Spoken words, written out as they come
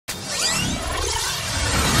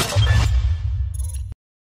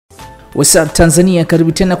Wasafi Tanzania,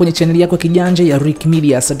 karibu tena kwenye channel yako kijanja ya Rick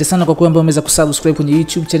Media. Asante sana kwa kwamba umeweza kusubscribe kwenye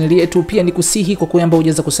YouTube channel yetu. Pia nikusihi kwa kwamba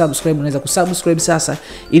hujaweza kusubscribe, unaweza kusubscribe sasa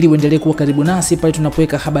ili uendelee kuwa karibu nasi pale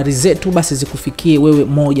tunapoweka habari zetu, basi zikufikie wewe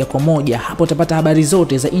moja kwa moja. Hapo utapata habari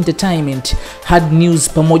zote za entertainment, hard news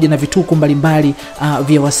pamoja na vituko mbalimbali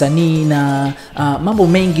vya wasanii na mambo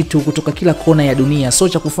mengi tu kutoka kila kona ya dunia. So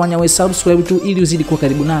cha kufanya wewe subscribe tu ili uzidi kuwa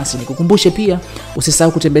karibu nasi. Nikukumbushe pia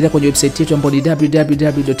usisahau kutembelea kwenye website yetu ambayo ni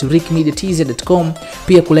www.rickmediatz.com,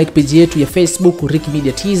 pia kulike page yetu ya Facebook Rick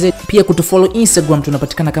Media TZ, pia kutufollow Instagram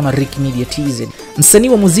tunapatikana kama Rick Media TZ. Msanii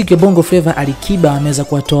wa muziki wa Bongo Flava Alikiba ameweza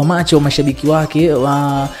kuwatoa macho mashabiki wake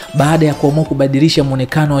baada ya kuamua kubadilisha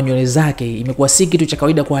muonekano wa nywele zake. Imekuwa si kitu cha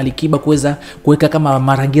kawaida kwa Alikiba kuweza kuweka kama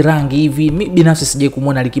marangi hivi. Mimi binafsi sijai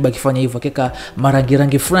kumuona Alikiba akifanya hivyo, akeka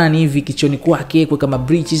marangi fulani hivi kichoni kwake, kuweka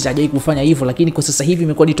mabreaches, hajai kufanya hivyo. Lakini kwa sasa hivi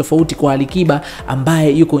imekuwa ni tofauti kwa Alikiba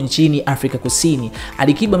ambaye yuko nchini Afrika Kusini.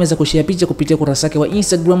 Alikiba ameweza kushare picha kupitia kurasa yake wa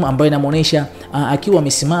Instagram ambayo inamuonesha akiwa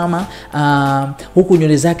amesimama huku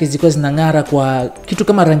nywele zake zilikuwa zinang'ara kwa kitu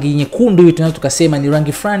kama rangi nyekundu. Hiyo tunaweza tukasema ni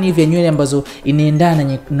rangi fulani hivi ya nywele ambazo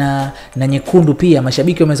inaendana na nyekundu. Pia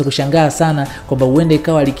mashabiki wameweza kushangaa sana kwamba huenda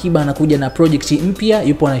ikawa Alikiba anakuja na project mpya,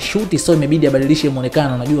 yupo na shoot, so imebidi abadilishe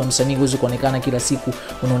muonekano. Unajua msanii huwezi kuonekana kila siku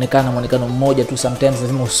unaonekana muonekano mmoja tu, sometimes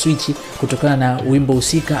lazima uswitch kutokana na wimbo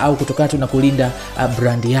husika au kutokana tu na kulinda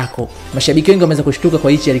brand yako. Mashabiki wengi wameweza kushtuka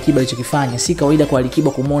kwa hichi Alikiba alichokifanya. Si kawaida kwa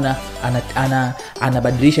Alikiba kumuona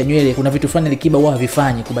anabadilisha nywele. Kuna vitu fulani Alikiba huwa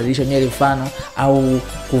havifanyi, kubadilisha nywele mfano au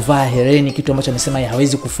kuvaa hereni, kitu ambacho amesema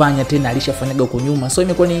hawezi kufanya tena, alishafanyaga huko nyuma. So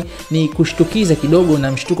imekuwa ni kushtukiza kidogo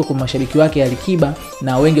na mshtuko kwa mashabiki wake Alikiba,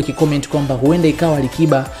 na wengi wakicomment kwamba huenda ikawa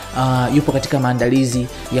Alikiba yupo katika maandalizi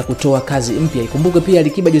ya kutoa kazi mpya. Ikumbuke pia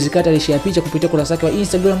Alikiba juzi kati alishare picha kupitia kurasa yake wa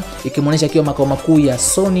Instagram ikimuonesha akiwa makao makuu ya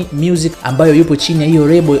Sony Music ambayo yupo chini ya hiyo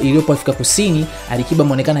lebo iliyopo Afrika Kusini. Alikiba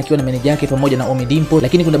muonekana akiwa na meneja yake pamoja na Dimpo.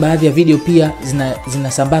 Lakini kuna baadhi ya video pia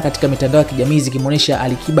zinasambaa katika mitandao ya kijamii zikimuonesha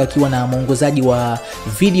Alikiba akiwa na mwongozaji wa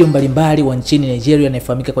video mbalimbali wa nchini Nigeria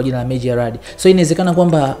anayefahamika kwa jina la Major Rad. So inawezekana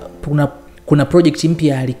kwamba kuna project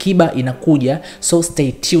mpya ya Alikiba inakuja, so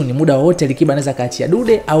stay tuned. Muda wote Alikiba anaweza kaachia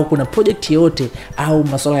dude au kuna project yote au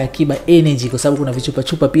masuala ya Alikiba energy, kwa sababu kuna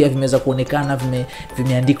vichupa pia vimeweza kuonekana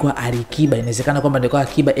vimeandikwa Alikiba. Inawezekana kwamba ndio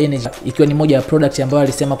Alikiba energy ikiwa ni moja ya product ambayo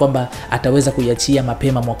alisema kwamba ataweza kuiachia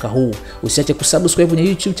mapema mwaka huu. Usiache kusubscribe kwenye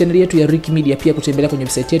YouTube channel yetu ya Rick Media, pia kutembelea kwenye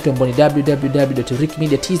website yetu ambayo ni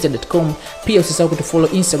www.rickmediatz.com. Pia usisahau kutufollow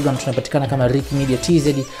Instagram tunapatikana kama Rick Media TZ.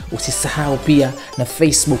 Usisahau pia na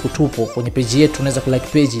Facebook tupo kwenye page yetu, unaweza kulike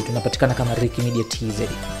page, tunapatikana kama Rick Media TZ.